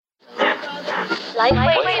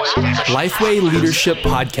Lifeway Leadership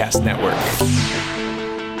Podcast Network.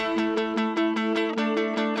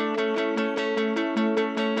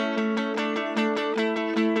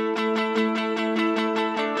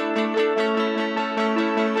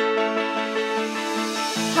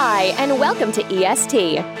 Hi, and welcome to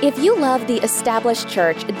EST. If you love the established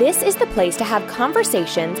church, this is the place to have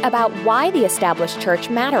conversations about why the established church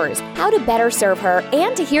matters, how to better serve her,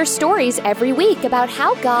 and to hear stories every week about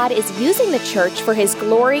how God is using the church for His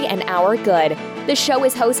glory and our good. The show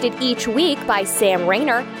is hosted each week by Sam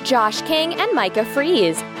Rayner, Josh King, and Micah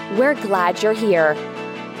Fries. We're glad you're here.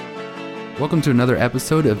 Welcome to another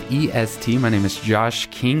episode of EST. My name is Josh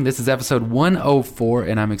King. This is episode 104,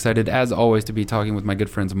 and I'm excited, as always, to be talking with my good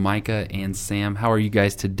friends Micah and Sam. How are you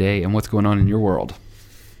guys today, and what's going on in your world?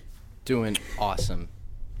 Doing awesome.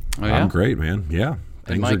 Oh, yeah? I'm great, man. Yeah,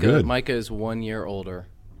 things are good. Micah is 1 year older.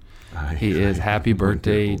 He is. Happy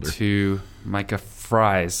birthday to Micah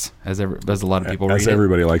Fries, as a lot of people read it. As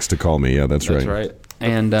everybody likes to call me. Yeah, that's right. That's right.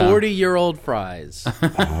 And 40-year-old fries.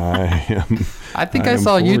 I think I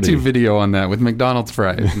saw 40. A YouTube video on that with McDonald's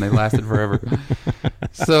fries, and they lasted forever.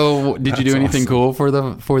 So, did you do anything cool for the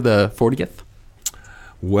 40th?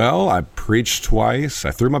 Well, I preached twice. I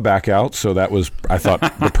threw my back out, so that was, I thought,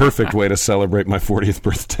 the perfect way to celebrate my 40th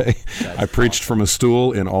birthday. I preached from a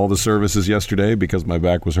stool in all the services yesterday because my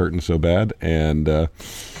back was hurting so bad, and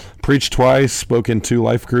preached twice, spoke in 2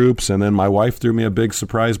 life groups, and then my wife threw me a big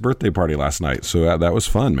surprise birthday party last night. So that was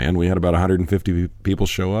fun, man. We had about 150 people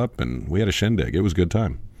show up, and we had a shindig. It was a good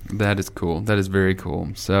time. That is cool. That is very cool.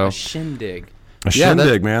 So a shindig. A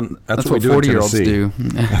shindig, man. That's what we do 40-year-olds do.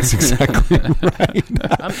 That's exactly right.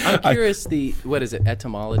 I'm curious what is it,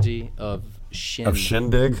 etymology of shindig? Of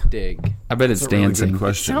shindig? Dig. I bet it's dancing. Really good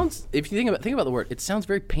question. It sounds, if you think about the word, it sounds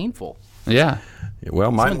very painful. Yeah.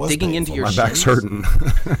 Well, mine was digging painful. into your My back's shins. hurting.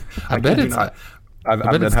 I bet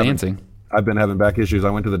it's dancing. I've been having back issues.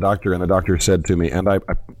 I went to the doctor, and the doctor said to me, and I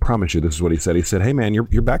promise you this is what he said. He said, "Hey, man,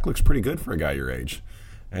 your back looks pretty good for a guy your age."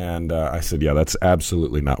 And I said, yeah, that's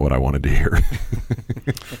absolutely not what I wanted to hear.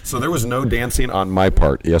 So there was no dancing on my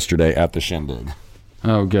part yesterday at the shindig.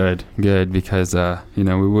 Oh, good, because, we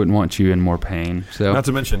wouldn't want you in more pain. So, not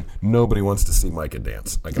to mention, nobody wants to see Micah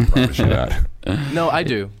dance. I can promise you that. No, I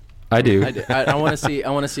do. I do. I want to see a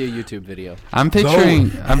YouTube video. I'm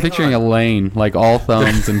picturing Elaine, like all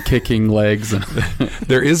thumbs and kicking legs.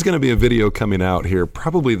 There is going to be a video coming out here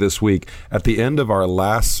probably this week at the end of our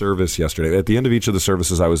last service yesterday. At the end of each of the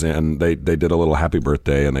services I was in, they did a little happy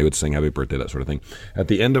birthday, and they would sing happy birthday, that sort of thing. At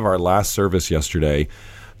the end of our last service yesterday,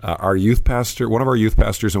 our youth pastor, one of our youth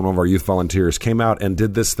pastors and one of our youth volunteers came out and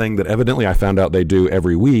did this thing that evidently I found out they do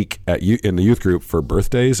every week in the youth group for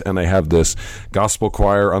birthdays, and they have this gospel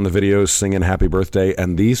choir on the videos singing happy birthday,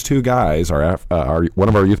 and these 2 guys are one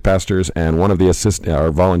of our youth pastors and one of the our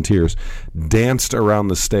volunteers danced around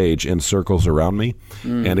the stage in circles around me,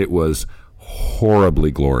 and it was horribly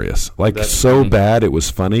glorious. That's so funny. Bad it was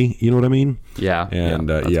funny, you know what I mean? Yeah. And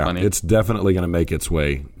funny. It's definitely going to make its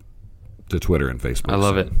way to Twitter and Facebook. I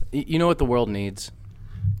love it. You know what the world needs?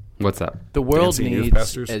 What's that? The world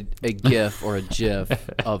needs a GIF or a GIF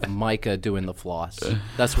of Micah doing the floss.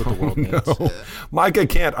 That's what the world needs. No. Micah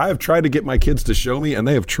can't. I have tried to get my kids to show me, and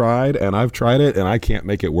they have tried, and I've tried it, and I can't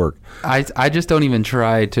make it work. I just don't even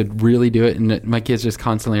try to really do it, and my kids just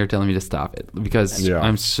constantly are telling me to stop it because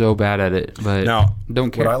I'm so bad at it. But now,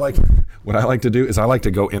 don't care. What I like to do is I like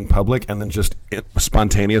to go in public and then just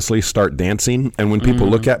spontaneously start dancing. And when people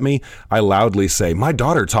look at me, I loudly say, "My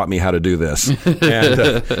daughter taught me how to do this."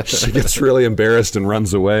 And she gets really embarrassed and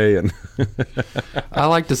runs away. And I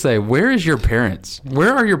like to say, "Where is your parents?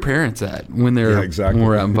 Where are your parents at when they're when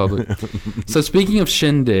we're out in public?" So speaking of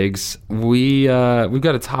shindigs, we've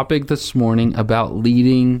got a topic this morning about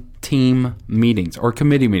leading team meetings or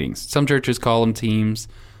committee meetings. Some churches call them teams.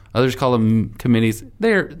 Others call them committees.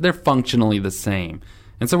 They're functionally the same.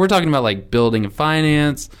 And so we're talking about like building and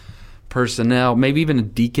finance, personnel, maybe even a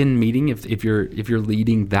deacon meeting if you're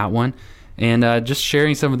leading that one, and just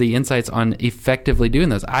sharing some of the insights on effectively doing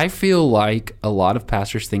those. I feel like a lot of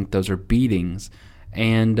pastors think those are beatings,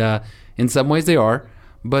 and in some ways they are,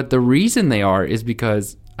 but the reason they are is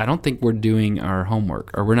because I don't think we're doing our homework,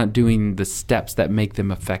 or we're not doing the steps that make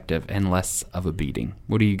them effective and less of a beating.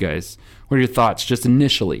 What are your thoughts just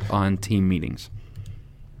initially on team meetings?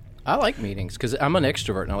 I like meetings because I'm an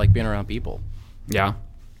extrovert and I like being around people. Yeah.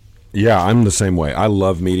 Yeah, I'm the same way. I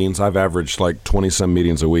love meetings. I've averaged like 20-some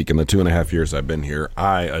meetings a week in the 2.5 years I've been here.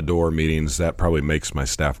 I adore meetings. That probably makes my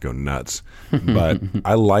staff go nuts. But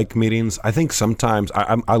I like meetings. I think sometimes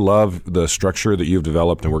I love the structure that you've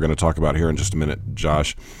developed, and we're going to talk about here in just a minute,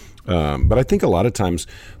 Josh. But I think a lot of times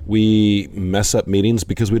we mess up meetings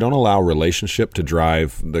because we don't allow relationship to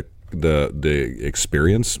drive the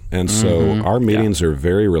experience. And so our meetings are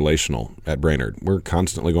very relational at Brainerd. We're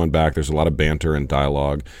constantly going back. There's a lot of banter and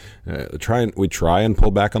dialogue. We try and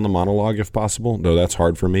pull back on the monologue if possible, though that's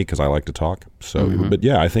hard for me because I like to talk. So, but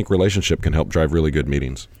yeah, I think relationship can help drive really good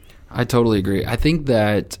meetings. I totally agree. I think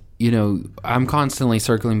that, I'm constantly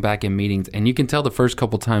circling back in meetings, and you can tell the first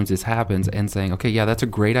couple times this happens and saying, okay, yeah, that's a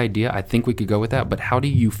great idea. I think we could go with that, but how do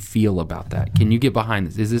you feel about that? Can you get behind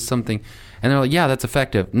this? Is this something? And they're like, yeah, that's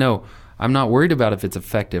effective. No, I'm not worried about if it's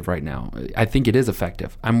effective right now. I think it is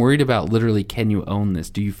effective. I'm worried about literally, can you own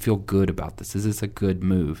this? Do you feel good about this? Is this a good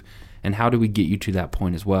move? And how do we get you to that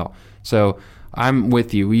point as well? So I'm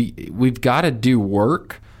with you. We've got to do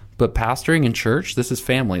work. But pastoring in church, this is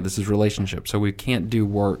family, this is relationship. So we can't do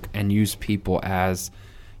work and use people as,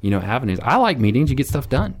 avenues. I like meetings. You get stuff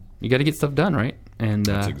done. You got to get stuff done, right? And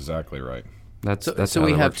that's exactly right. That's so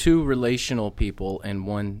we have two relational people and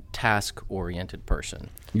one task-oriented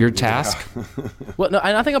person. Your task? Well, no,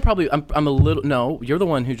 I think I'm a little. No, you're the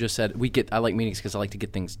one who just said I like meetings because I like to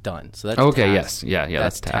get things done. So that's okay. Task. Yes, yeah.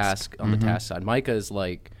 That's task on the task side. Micah is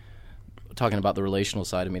like talking about the relational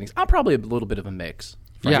side of meetings. I'm probably a little bit of a mix.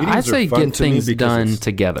 Yeah, I say get things done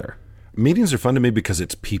together. Meetings are fun to me because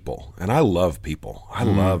it's people, and I love people. I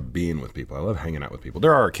love being with people. I love hanging out with people.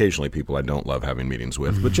 There are occasionally people I don't love having meetings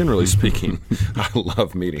with, but generally speaking, I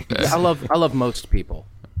love meetings. Yeah, I love most people.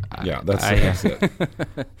 Yeah, that's it.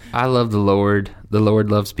 I love the Lord. The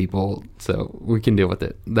Lord loves people, so we can deal with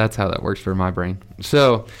it. That's how that works for my brain.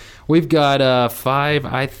 So we've got 5,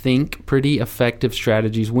 I think, pretty effective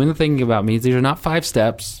strategies. When thinking about meetings, these are not 5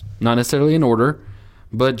 steps, not necessarily in order,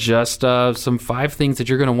 but just some 5 things that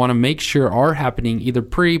you're going to want to make sure are happening either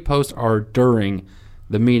pre, post, or during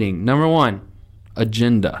the meeting. Number 1,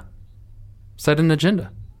 agenda. Set an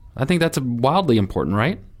agenda. I think that's wildly important,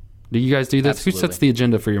 right? Do you guys do this? Absolutely. Who sets the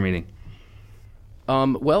agenda for your meeting?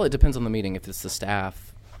 Well, it depends on the meeting. If it's the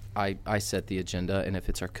staff, I set the agenda, and if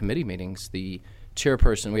it's our committee meetings, the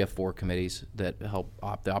chairperson, we have 4 committees that help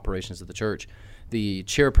the operations of the church. The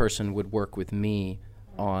chairperson would work with me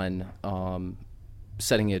on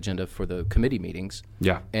setting the agenda for the committee meetings.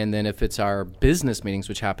 Yeah. And then if it's our business meetings,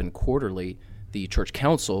 which happen quarterly, the church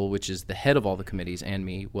council, which is the head of all the committees, and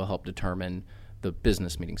me will help determine the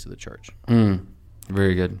business meetings of the church.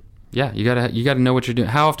 Very good. Yeah, you gotta know what you're doing.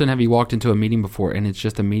 How often have you walked into a meeting before and it's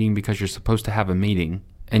just a meeting because you're supposed to have a meeting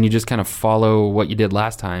and you just kind of follow what you did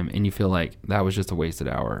last time and you feel like that was just a wasted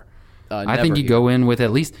hour? I think you go in with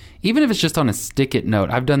at least, even if it's just on a stick-it note.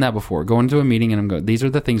 I've done that before. Go into a meeting and I'm going, these are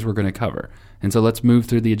the things we're going to cover. And so let's move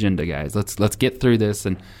through the agenda, guys. Let's get through this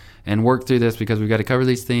and work through this because we've got to cover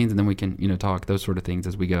these things and then we can, talk those sort of things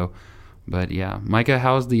as we go. But yeah, Micah,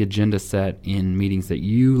 how's the agenda set in meetings that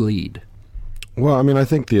you lead? Well, I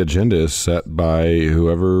think the agenda is set by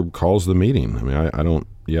whoever calls the meeting. I don't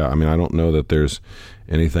know that there's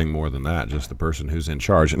anything more than that, just the person who's in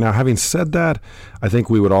charge. Now, having said that, I think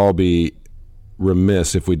we would all be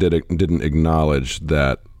remiss if we didn't acknowledge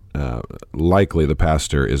that likely the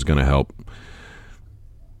pastor is going to help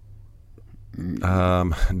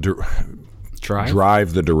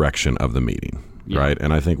drive the direction of the meeting, right?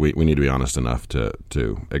 And I think we need to be honest enough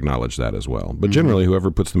to acknowledge that as well. But generally,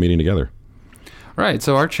 whoever puts the meeting together. Right,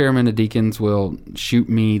 so our chairman of deacons will shoot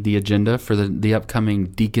me the agenda for the upcoming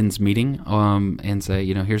deacons meeting and say,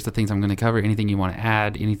 here's the things I'm going to cover, anything you want to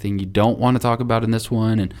add, anything you don't want to talk about in this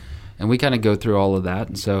one, and we kind of go through all of that.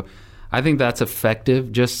 And so I think that's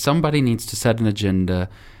effective. Just somebody needs to set an agenda,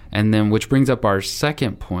 and then which brings up our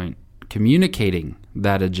second point, communicating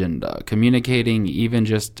that agenda, communicating even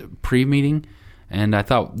just pre-meeting. And I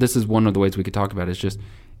thought this is one of the ways we could talk about it, is just,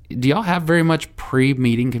 do y'all have very much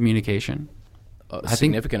pre-meeting communication? A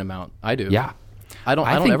significant amount. I do. Yeah. I don't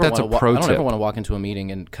ever want to walk into a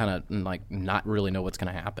meeting and kind of not really know what's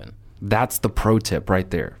going to happen. That's the pro tip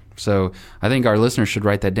right there. So I think our listeners should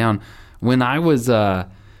write that down. When I was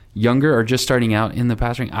younger or just starting out in the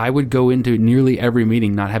pastoring, I would go into nearly every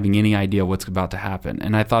meeting not having any idea what's about to happen.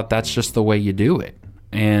 And I thought that's just the way you do it.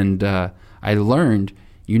 And I learned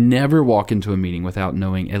you never walk into a meeting without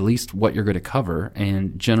knowing at least what you're going to cover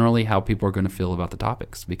and generally how people are going to feel about the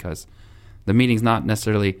topics, because the meeting's not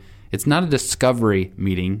necessarily, it's not a discovery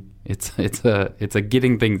meeting. It's a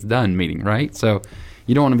getting things done meeting, right? So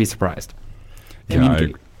you don't want to be surprised.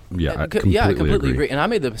 I completely agree. And I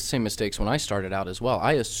made the same mistakes when I started out as well.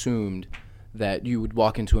 I assumed that you would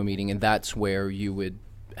walk into a meeting and that's where you would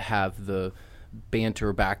have the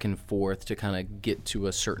banter back and forth to kind of get to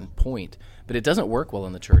a certain point. But it doesn't work well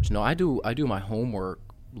in the church. No, I do my homework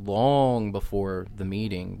long before the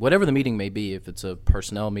meeting, whatever the meeting may be, if it's a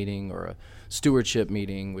personnel meeting or a stewardship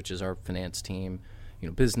meeting, which is our finance team,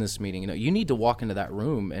 business meeting, you need to walk into that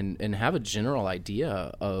room and have a general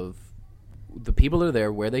idea of the people that are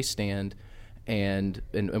there, where they stand, and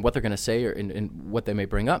what they're going to say and what they may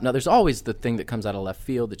bring up. Now, there's always the thing that comes out of left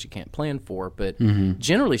field that you can't plan for, but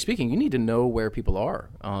generally speaking, you need to know where people are,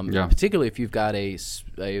 particularly if you've got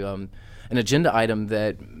an agenda item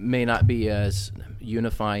that may not be as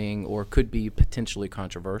unifying or could be potentially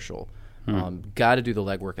controversial. Got to do the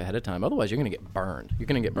legwork ahead of time. Otherwise, you're going to get burned. You're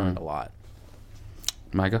going to get burned a lot.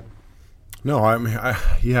 Micah? No, I mean,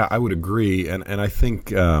 I would agree. And I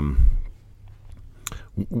think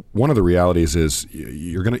one of the realities is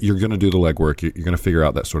you're gonna do the legwork. You're gonna figure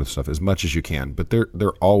out that sort of stuff as much as you can. But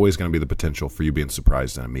there always going to be the potential for you being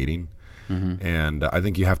surprised in a meeting. And I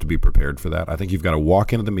think you have to be prepared for that. I think you've got to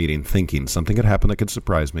walk into the meeting thinking something could happen that could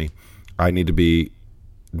surprise me. I need to be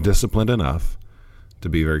disciplined enough to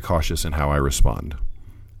be very cautious in how I respond.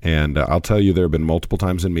 And I'll tell you, there have been multiple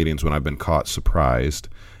times in meetings when I've been caught surprised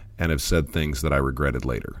and have said things that I regretted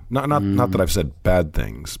later. Not that I've said bad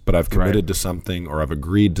things, but I've committed to something or I've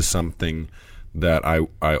agreed to something that I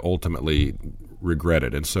ultimately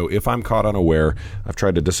regretted. And so if I'm caught unaware, I've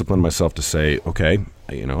tried to discipline myself to say, okay,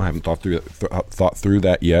 I haven't thought through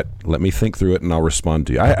that yet. Let me think through it and I'll respond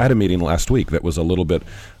to you. I had a meeting last week that was a little bit,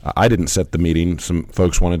 I didn't set the meeting. Some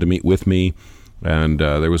folks wanted to meet with me. And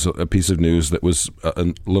there was a piece of news that was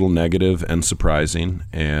a little negative and surprising,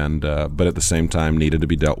 and but at the same time needed to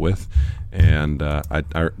be dealt with. And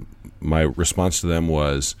my response to them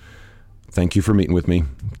was, "Thank you for meeting with me.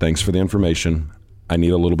 Thanks for the information. I need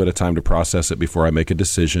a little bit of time to process it before I make a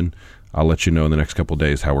decision. I'll let you know in the next couple of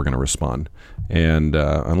days how we're going to respond." And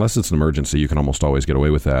unless it's an emergency, you can almost always get away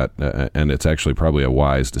with that, and it's actually probably a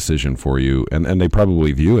wise decision for you. And they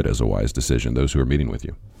probably view it as a wise decision, those who are meeting with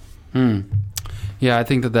you. Yeah, I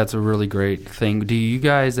think that's a really great thing. Do you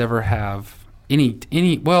guys ever have any?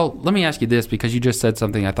 Well, let me ask you this, because you just said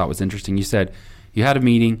something I thought was interesting. You said you had a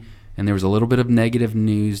meeting and there was a little bit of negative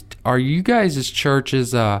news. Are you guys as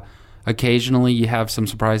churches occasionally you have some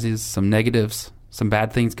surprises, some negatives, some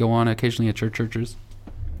bad things go on occasionally at churches?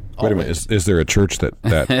 Wait a minute. Is there a church that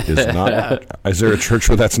is not? Is there a church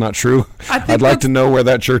where that's not true? I'd like to know where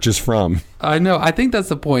that church is from. I know. I think that's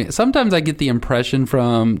the point. Sometimes I get the impression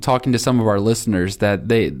from talking to some of our listeners that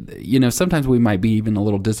they, sometimes we might be even a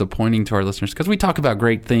little disappointing to our listeners because we talk about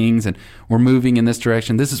great things and we're moving in this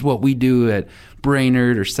direction. This is what we do at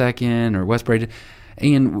Brainerd or Second or West Brainerd.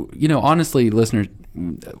 And, honestly, listeners,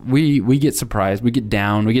 we get surprised, we get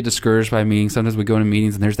down, we get discouraged by meetings. Sometimes we go into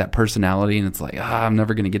meetings and there's that personality and it's like, I'm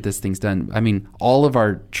never going to get this thing done. I mean, all of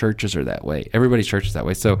our churches are that way. Everybody's church is that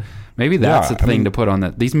way. So maybe that's the thing to put on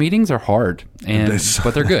that. These meetings are hard,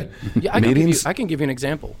 but they're good. Yeah, I can give you an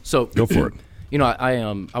example. So go for it. I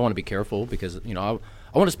want to be careful because,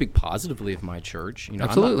 I want to speak positively of my church.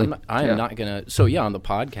 Absolutely. I am not going to. So, on the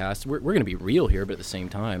podcast, we're going to be real here, but at the same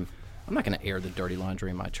time, I'm not going to air the dirty laundry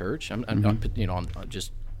in my church. I'm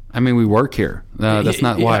just. I mean, we work here. That's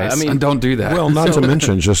not wise. Don't do that. Well, not to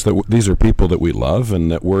mention just that these are people that we love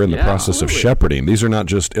and that we're in the process of shepherding. These are not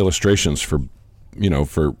just illustrations for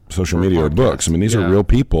social media or books. I mean, these are real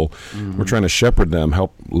people. Mm-hmm. We're trying to shepherd them,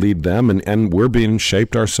 help lead them, and we're being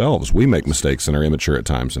shaped ourselves. We make mistakes and are immature at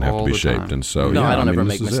times and have to be shaped. And so, I don't ever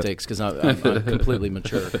make mistakes because I'm completely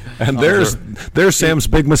mature. And there's Sam's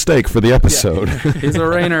big mistake for the episode. Yeah. He's a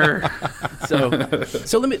rainer. So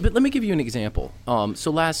let me give you an example.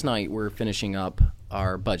 So last night we're finishing up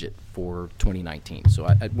our budget for 2019. So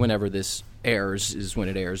whenever this airs is when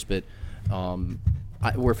it airs, but.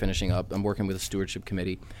 We're finishing up. I'm working with a stewardship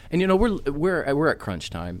committee, and we're at crunch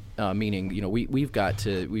time, meaning we've got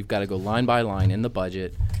to go line by line in the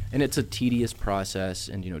budget, and it's a tedious process.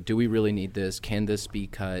 And do we really need this? Can this be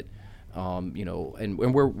cut? And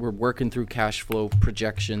we're working through cash flow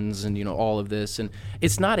projections and all of this, and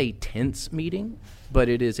it's not a tense meeting, but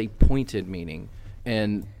it is a pointed meeting,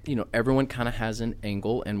 and everyone kind of has an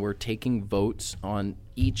angle, and we're taking votes on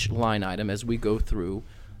each line item as we go through.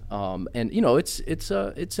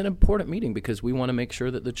 It's an important meeting because we want to make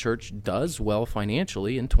sure that the church does well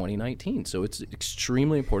financially in 2019. So it's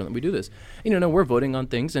extremely important that we do this. We're voting on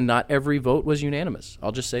things, and not every vote was unanimous.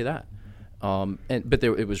 I'll just say that. But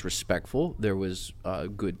it was respectful. There was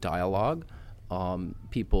good dialogue.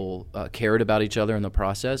 People cared about each other in the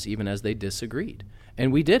process, even as they disagreed.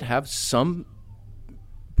 And we did have some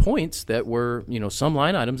points that were, some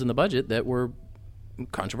line items in the budget that were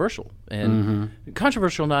controversial, and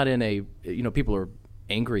controversial not in a people are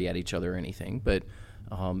angry at each other or anything, but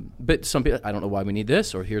some people, I don't know why we need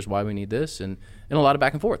this, or here's why we need this, and a lot of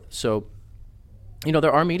back and forth. So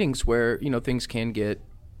there are meetings where, things can get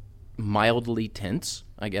mildly tense,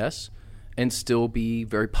 I guess, and still be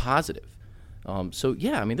very positive.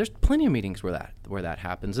 There's plenty of meetings where that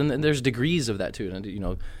happens, and there's degrees of that too.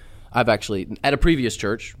 And I've actually at a previous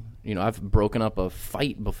church, I've broken up a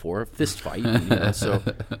fight before, a fist fight. So,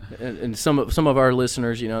 and some of our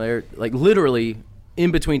listeners, they're like literally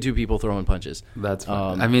in between two people throwing punches. That's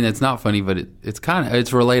funny. I mean, it's not funny, but it's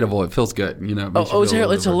relatable. It feels good,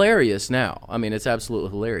 It's hilarious now. I mean, it's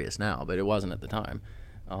absolutely hilarious now, but it wasn't at the time.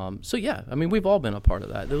 We've all been a part of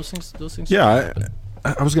that. Those things. Yeah,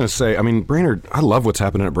 I was going to say, Brainerd, I love what's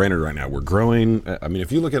happening at Brainerd right now. We're growing.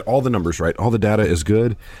 If you look at all the numbers, right, all the data is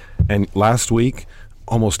good. And last week,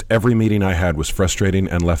 almost every meeting I had was frustrating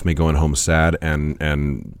and left me going home sad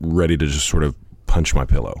and ready to just sort of punch my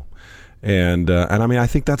pillow. And I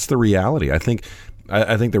think that's the reality. I think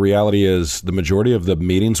the reality is the majority of the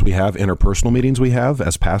meetings we have, interpersonal meetings we have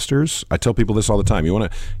as pastors. I tell people this all the time. You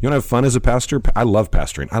want to have fun as a pastor? I love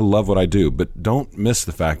pastoring. I love what I do, but don't miss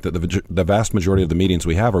the fact that the vast majority of the meetings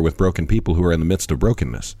we have are with broken people who are in the midst of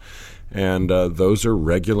brokenness. And those are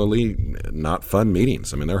regularly not fun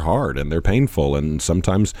meetings. They're hard and they're painful. And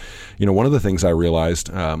sometimes, one of the things I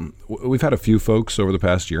realized, we've had a few folks over the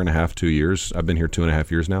past year and a half, 2 years, I've been here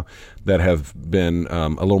 2.5 years now, that have been a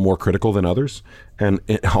little more critical than others. And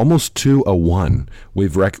almost to a one,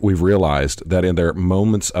 we've realized that in their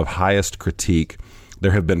moments of highest critique,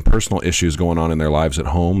 there have been personal issues going on in their lives at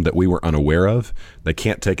home that we were unaware of. They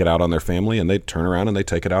can't take it out on their family, and they turn around and they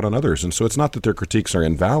take it out on others. And so it's not that their critiques are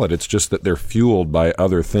invalid. It's just that they're fueled by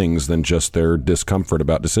other things than just their discomfort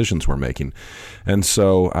about decisions we're making. And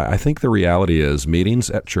so I think the reality is meetings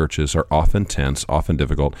at churches are often tense, often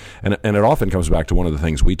difficult. And it often comes back to one of the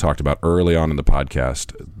things we talked about early on in the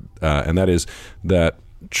podcast, and that is that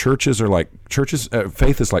faith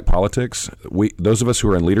is like politics. Those of us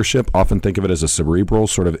who are in leadership often think of it as a cerebral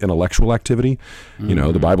sort of intellectual activity.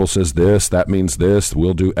 The Bible says this, that means this,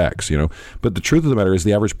 we'll do X, But the truth of the matter is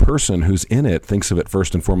the average person who's in it thinks of it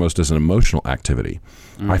first and foremost as an emotional activity.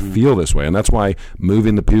 I feel this way, and that's why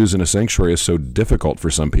moving the pews in a sanctuary is so difficult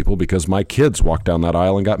for some people, because my kids walked down that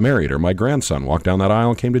aisle and got married, or my grandson walked down that aisle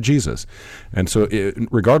and came to Jesus. And so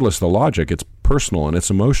regardless of the logic, it's personal and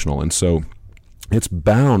it's emotional. And so it's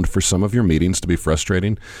bound for some of your meetings to be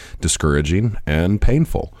frustrating, discouraging, and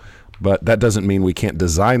painful. But that doesn't mean we can't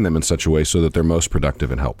design them in such a way so that they're most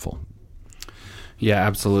productive and helpful. Yeah,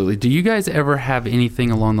 absolutely. Do you guys ever have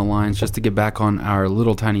anything along the lines, just to get back on our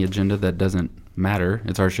little tiny agenda that doesn't matter,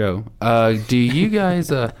 it's our show. Do you guys,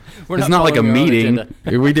 it's not like a meeting.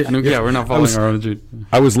 We didn't, we're not following our own agenda.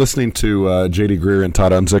 I was listening to J.D. Greer and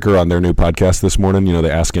Todd Unzicker on their new podcast this morning. They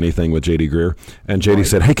Ask Anything with J.D. Greer. And J.D.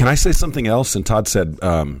 said, hey, can I say something else? And Todd said,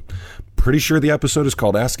 pretty sure the episode is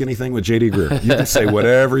called Ask Anything with J.D. Greer. You can say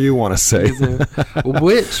whatever you want to say.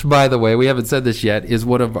 Which, by the way, we haven't said this yet, is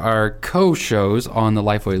one of our co-shows on the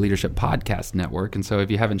Lifeway Leadership Podcast Network. And so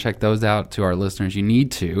if you haven't checked those out, to our listeners, you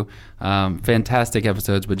need to. Fantastic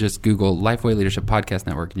episodes, but just Google Lifeway Leadership Podcast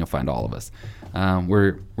Network and you'll find all of us.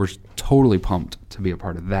 We're totally pumped to be a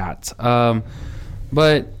part of that.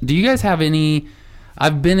 But do you guys have any...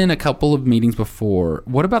 I've been in a couple of meetings before.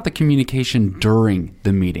 What about the communication during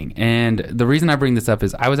the meeting? And the reason I bring this up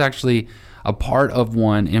is I was actually a part of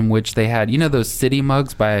one in which they had, those city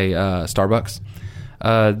mugs by Starbucks?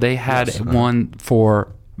 They had one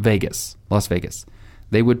for Las Vegas.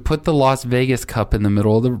 They would put the Las Vegas cup in the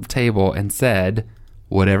middle of the table and said,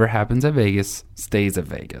 whatever happens at Vegas stays at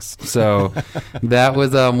Vegas. So that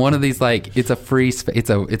was one of these, like, it's a free space,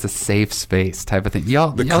 it's a safe space type of thing.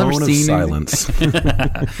 Y'all ever seen silence?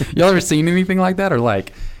 Y'all ever seen anything like that, or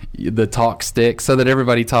like the talk stick so that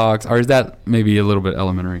everybody talks, or is that maybe a little bit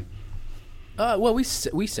elementary? Well, we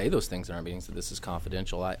say those things in our meetings that this is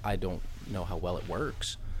confidential. I don't know how well it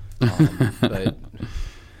works, but.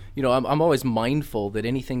 I'm always mindful that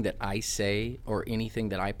anything that I say or anything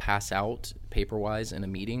that I pass out paper-wise in a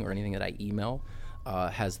meeting or anything that I email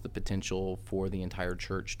has the potential for the entire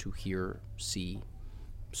church to hear, see.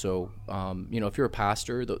 So, if you're a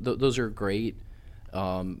pastor, those are great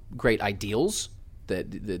ideals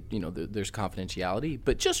that there's confidentiality.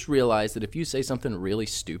 But just realize that if you say something really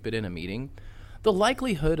stupid in a meeting, the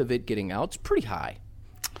likelihood of it getting out is pretty high.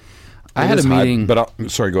 I had a meeting.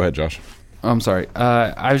 Sorry, go ahead, Josh. I'm sorry.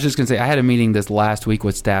 I was just going to say, I had a meeting this last week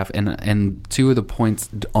with staff, and two of the points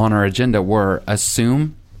on our agenda were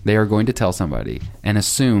assume they are going to tell somebody, and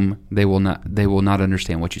assume they will not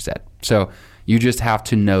understand what you said. So you just have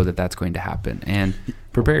to know that that's going to happen, and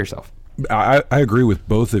prepare yourself. I agree with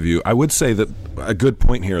both of you. I would say that a good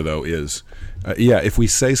point here, though, is If we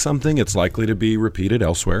say something, it's likely to be repeated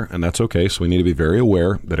elsewhere, and that's okay. So we need to be very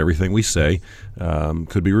aware that everything we say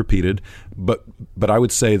could be repeated. But I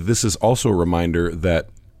would say this is also a reminder that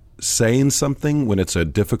saying something when it's a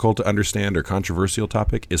difficult to understand or controversial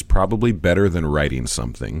topic is probably better than writing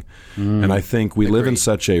something. And I think we live in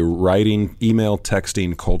such a writing, email,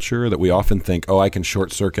 texting culture that we often think, I can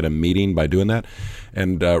short circuit a meeting by doing that.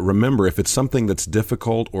 And remember, if it's something that's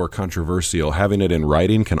difficult or controversial, having it in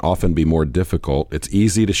writing can often be more difficult. It's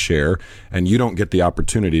easy to share, and you don't get the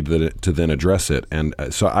opportunity to then address it. And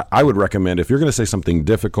so I would recommend, if you're going to say something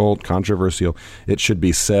difficult, controversial, it should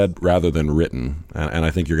be said rather than written. And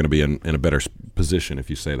I think you're going to be in a better position if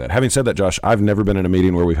you say that. Having said that, Josh, I've never been in a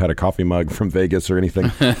meeting where we've had a coffee mug from Vegas or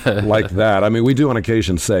anything like that. I mean, we do on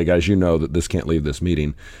occasion say, guys, you know that this can't leave this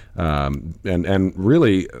meeting. And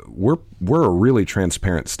really, we're a really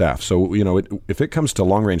transparent staff. So, if it comes to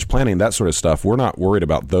long-range planning, that sort of stuff, we're not worried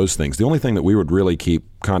about those things. The only thing that we would really keep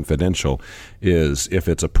confidential is if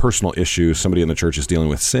it's a personal issue, somebody in the church is dealing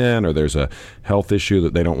with sin, or there's a health issue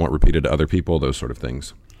that they don't want repeated to other people, those sort of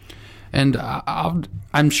things. And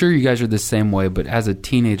I'm sure you guys are the same way, but as a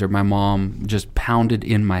teenager, my mom just pounded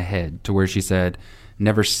in my head to where she said,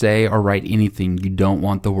 never say or write anything you don't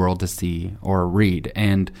want the world to see or read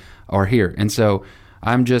or hear. And so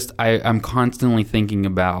I'm constantly thinking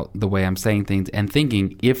about the way I'm saying things and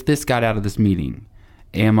thinking, if this got out of this meeting,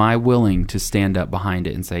 am I willing to stand up behind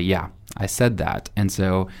it and say, yeah, I said that, and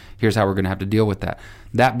so here's how we're going to have to deal with that.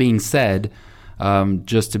 That being said,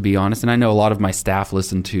 just to be honest, and I know a lot of my staff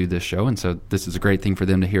listen to this show, and so this is a great thing for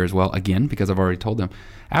them to hear as well, again, because I've already told them.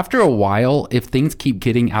 After a while, if things keep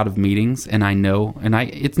getting out of meetings, and I know,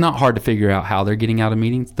 it's not hard to figure out how they're getting out of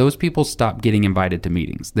meetings, those people stop getting invited to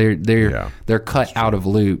meetings. They're cut out of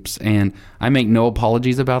loops, and I make no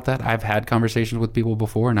apologies about that. I've had conversations with people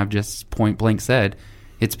before, and I've just point blank said,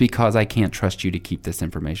 it's because I can't trust you to keep this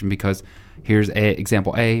information, because here's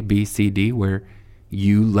example A, B, C, D, where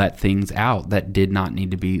you let things out that did not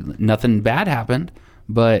need to be. Nothing bad happened,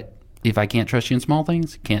 but if I can't trust you in small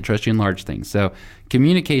things, can't trust you in large things. So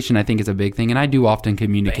communication, I think, is a big thing, and I do often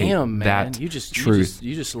communicate that truth.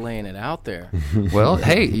 You just laying it out there. Well,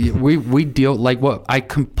 hey, we deal like what I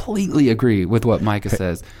completely agree with what Micah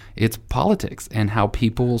says. It's politics and how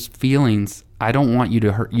people's feelings. I don't want you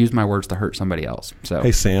to use my words to hurt somebody else. So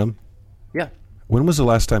hey, Sam. Yeah. When was the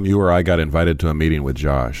last time you or I got invited to a meeting with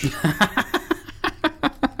Josh?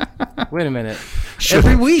 Wait a minute.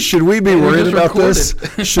 Every week. Should we be worried about this?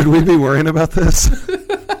 Should we be worrying about this?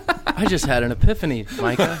 I just had an epiphany,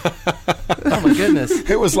 Micah. Oh my goodness!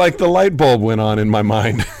 It was like the light bulb went on in my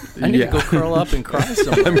mind. I need to go curl up and cry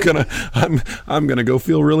somewhere. I'm gonna go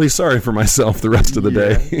feel really sorry for myself the rest of the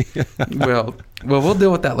day. Well, we'll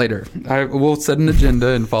deal with that later. We'll set an agenda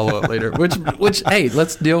and follow up later. Which hey,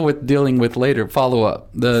 let's dealing with later. Follow up.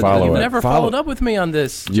 You've never followed up with me on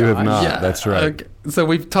this, Josh. You have not. Yeah. That's right. Okay. So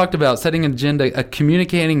we've talked about setting an agenda,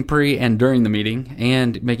 communicating pre and during the meeting,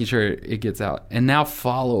 and making sure it gets out. And now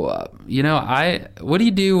follow up. What do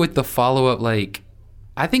you do with the follow up? Like,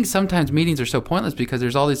 I think sometimes meetings are so pointless because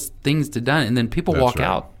there's all these things to done, and then people walk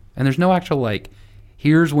out, and there's no actual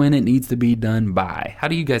here's when it needs to be done by. How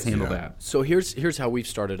do you guys handle that? So here's how we've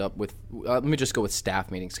started up with. Let me just go with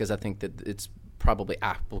staff meetings, because I think that it's probably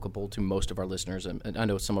applicable to most of our listeners, and I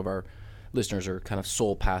know some of our listeners are kind of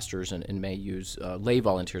sole pastors and may use lay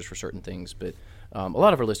volunteers for certain things, but a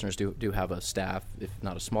lot of our listeners do have a staff, if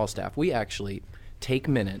not a small staff. We actually take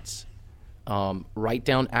minutes, write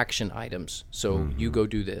down action items. So you go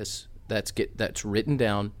do this. That's written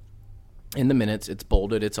down in the minutes. It's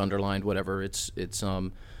bolded, it's underlined, whatever. It's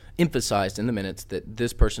emphasized in the minutes that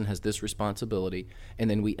this person has this responsibility, and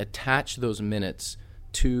then we attach those minutes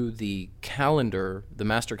to the calendar, the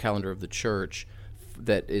master calendar of the church,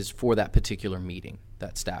 that is for that particular meeting,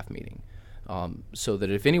 that staff meeting, so that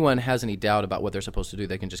if anyone has any doubt about what they're supposed to do,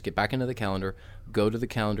 they can just get back into the calendar, go to the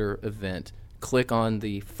calendar event, click on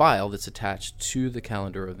the file that's attached to the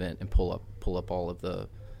calendar event, and pull up all of the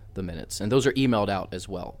minutes. And those are emailed out as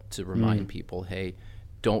well to remind people, hey,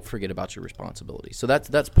 don't forget about your responsibility. So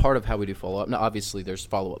that's part of how we do follow-up. Now, obviously, there's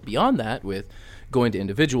follow-up beyond that with going to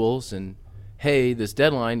individuals and, hey, this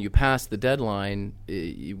deadline, you passed the deadline,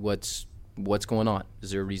 what's going on?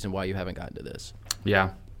 Is there a reason why you haven't gotten to this?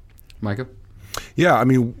 Yeah. Micah? Yeah, I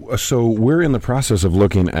mean, so we're in the process of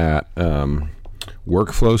looking at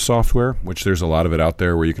workflow software, which there's a lot of it out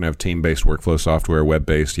there where you can have team-based workflow software,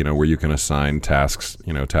 web-based, where you can assign tasks,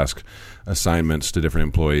 task assignments to different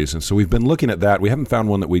employees. And so we've been looking at that. We haven't found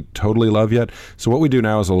one that we totally love yet. So what we do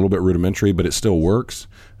now is a little bit rudimentary, but it still works.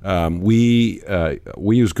 We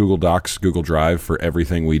use Google Docs, Google Drive for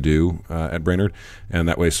everything we do at Brainerd, and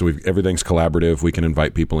that way, so everything's collaborative. We can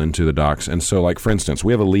invite people into the docs. And so, like, for instance,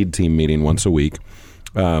 we have a lead team meeting once a week.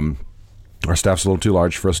 Our staff's a little too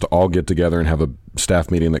large for us to all get together and have a staff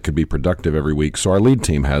meeting that could be productive every week. So our lead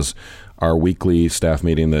team has our weekly staff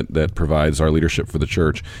meeting that provides our leadership for the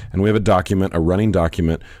church. And we have a running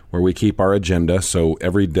document where we keep our agenda. So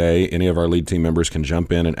every day, any of our lead team members can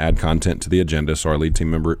jump in and add content to the agenda. So our lead team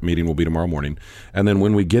member meeting will be tomorrow morning. And then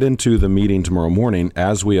when we get into the meeting tomorrow morning,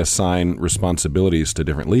 as we assign responsibilities to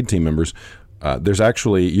different lead team members,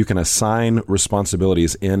 you can assign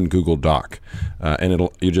responsibilities in Google Doc, and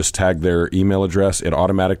you just tag their email address. It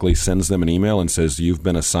automatically sends them an email and says, you've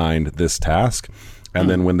been assigned this task. And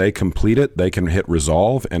then when they complete it, they can hit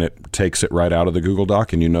resolve, and it takes it right out of the Google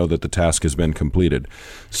Doc, and you know that the task has been completed.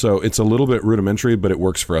 So it's a little bit rudimentary, but it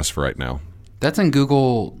works for us for right now. That's in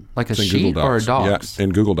Google, like a sheet or a Docs? Yeah,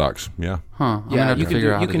 in Google Docs, yeah. Huh. Yeah, you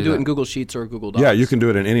can do it in Google Sheets or Google Docs. Yeah, you can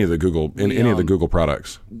do it in any of the Google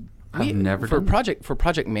products. I've never for done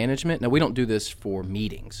project management. Now, we don't do this for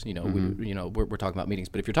meetings. We're talking about meetings.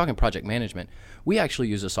 But if you're talking project management, we actually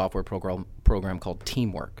use a software program called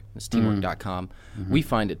Teamwork. It's teamwork.com. We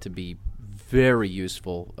find it to be very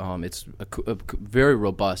useful. It's a very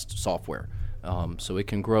robust software, so it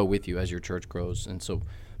can grow with you as your church grows. And so,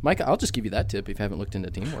 Micah, I'll just give you that tip if you haven't looked into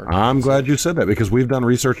Teamwork. I'm glad you said that, because we've done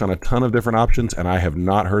research on a ton of different options, and I have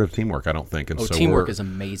not heard of Teamwork, I don't think. And so Teamwork is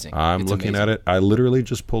amazing. I'm looking at it. I literally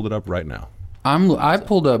just pulled it up right now. I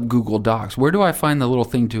pulled up Google Docs. Where do I find the little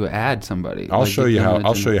thing to add somebody? I'll show you how to do it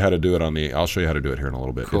I'll show you how to do it here in a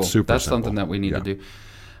little bit. Cool. It's super That's simple. something that we need to do.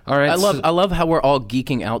 All right. I love how we're all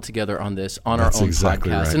geeking out together on this on our own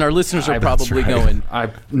exactly podcast, right. and our listeners are probably going,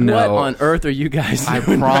 "What on earth are you guys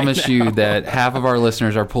doing?" I promise you that half of our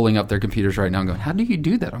listeners are pulling up their computers right now and going, "How do you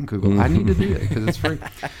do that on Google? I need to do it because it's free."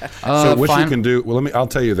 So what you can do? Well, I'll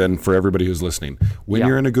tell you then for everybody who's listening. When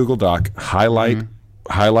you're in a Google Doc, highlight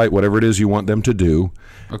whatever it is you want them to do,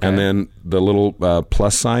 and then the little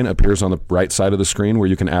plus sign appears on the right side of the screen where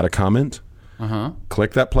you can add a comment.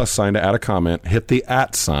 Click that plus sign to add a comment, hit the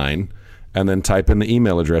 @ sign, and then type in the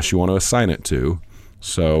email address you want to assign it to.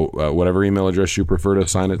 So whatever email address you prefer to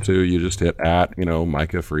assign it to, you just hit @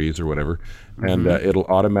 Micah Freeze or whatever, and it'll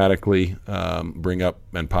automatically bring up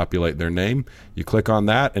and populate their name. You click on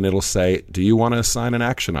that, and it'll say, do you want to assign an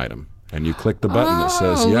action item? And you click the button that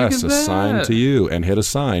says, yes, assign to you, and hit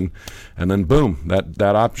assign, and then boom,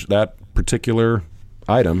 that particular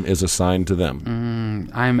item is assigned to them.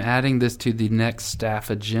 I'm adding this to the next staff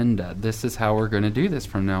agenda. This is how we're going to do this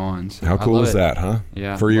from now on. So how cool is that, huh?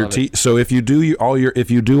 Yeah. For your so if you do all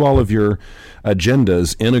of your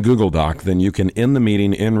agendas in a Google Doc, then you can in the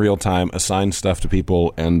meeting in real time assign stuff to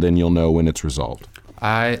people, and then you'll know when it's resolved.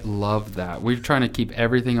 I love that. We're trying to keep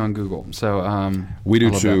everything on Google. So we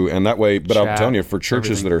do too, and that way. But I'm telling you, for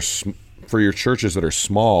churches everything. For your churches that are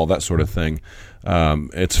small, that sort of thing,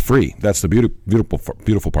 it's free. That's the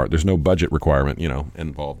beautiful part. There's no budget requirement,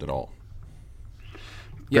 involved at all.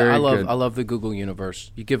 Yeah, I love the Google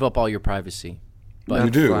universe. You give up all your privacy, but you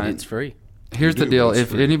do. It's free. Here's the deal.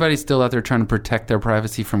 If anybody's still out there trying to protect their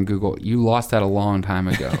privacy from Google, you lost that a long time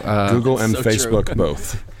ago. Google and Facebook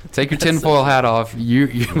both. Take your tinfoil hat off.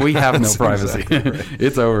 We have no privacy. Exactly right.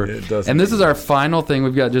 It's over. And this is our final thing.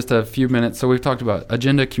 We've got just a few minutes. So we've talked about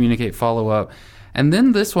agenda, communicate, follow up. And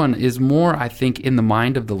then this one is more, I think, in the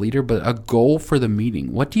mind of the leader, but a goal for the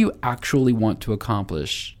meeting. What do you actually want to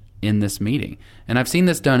accomplish in this meeting? And I've seen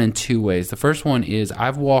this done in two ways. The first one is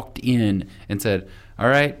I've walked in and said, all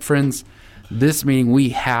right, friends, this meeting, we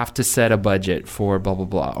have to set a budget for blah, blah,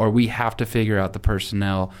 blah, or we have to figure out the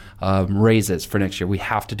personnel raises for next year. We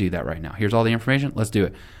have to do that right now. Here's all the information. Let's do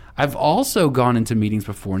it. I've also gone into meetings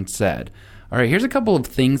before and said, all right, here's a couple of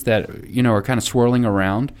things that, are kind of swirling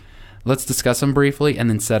around. Let's discuss them briefly and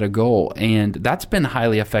then set a goal. And that's been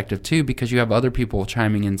highly effective too, because you have other people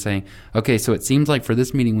chiming in saying, okay, so it seems like for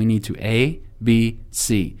this meeting we need to A, B,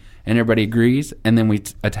 C. And everybody agrees, and then we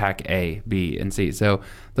attack A, B, and C. So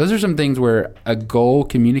those are some things where a goal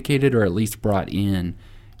communicated or at least brought in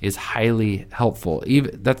is highly helpful.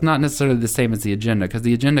 That's not necessarily the same as the agenda, because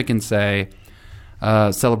the agenda can say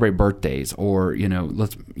celebrate birthdays, or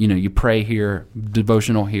you pray here,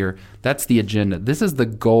 devotional here. That's the agenda. This is the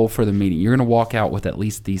goal for the meeting. You're going to walk out with at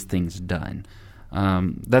least these things done.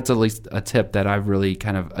 That's at least a tip that I've really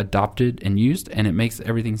kind of adopted and used, and it makes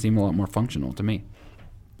everything seem a lot more functional to me.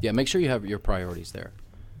 Yeah, make sure you have your priorities there.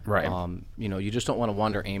 Right. You just don't want to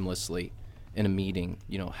wander aimlessly in a meeting.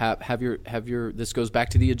 Have your. This goes back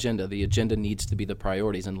to the agenda. The agenda needs to be the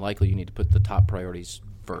priorities, and likely you need to put the top priorities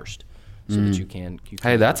first, so that you can.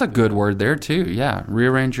 Hey, that's a good word there too. Yeah,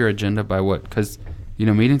 rearrange your agenda by what? Because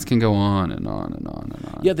meetings can go on and on and on and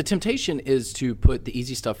on. Yeah, the temptation is to put the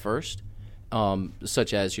easy stuff first,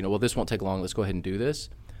 such as well, this won't take long. Let's go ahead and do this.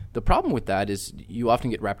 The problem with that is you often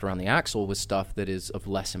get wrapped around the axle with stuff that is of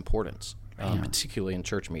less importance. Particularly in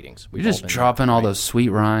church meetings. You're just dropping all those sweet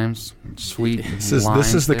rhymes, sweet This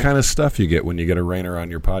is the kind of stuff you get when you get a Rainer on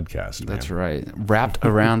your podcast. That's right. Wrapped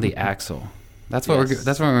around the axle. That's what we're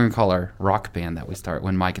going to call our rock band that we start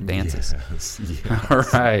when Mike dances. Yes. All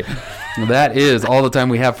right. Well, that is all the time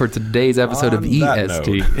we have for today's episode of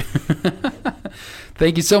EST.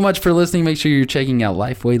 Thank you so much for listening. Make sure you're checking out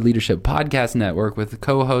Lifeway Leadership Podcast Network with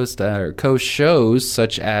co-shows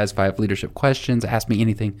such as 5 Leadership Questions, Ask Me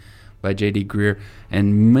Anything by J.D. Greer,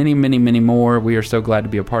 and many, many, many more. We are so glad to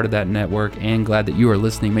be a part of that network and glad that you are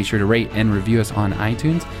listening. Make sure to rate and review us on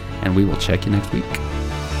iTunes, and we will check you next week.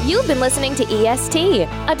 You've been listening to EST,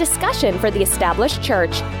 a discussion for the established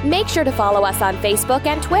church. Make sure to follow us on Facebook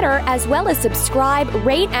and Twitter, as well as subscribe,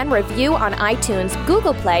 rate, and review on iTunes,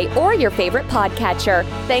 Google Play, or your favorite podcatcher.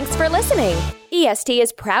 Thanks for listening. EST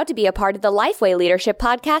is proud to be a part of the Lifeway Leadership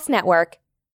Podcast Network.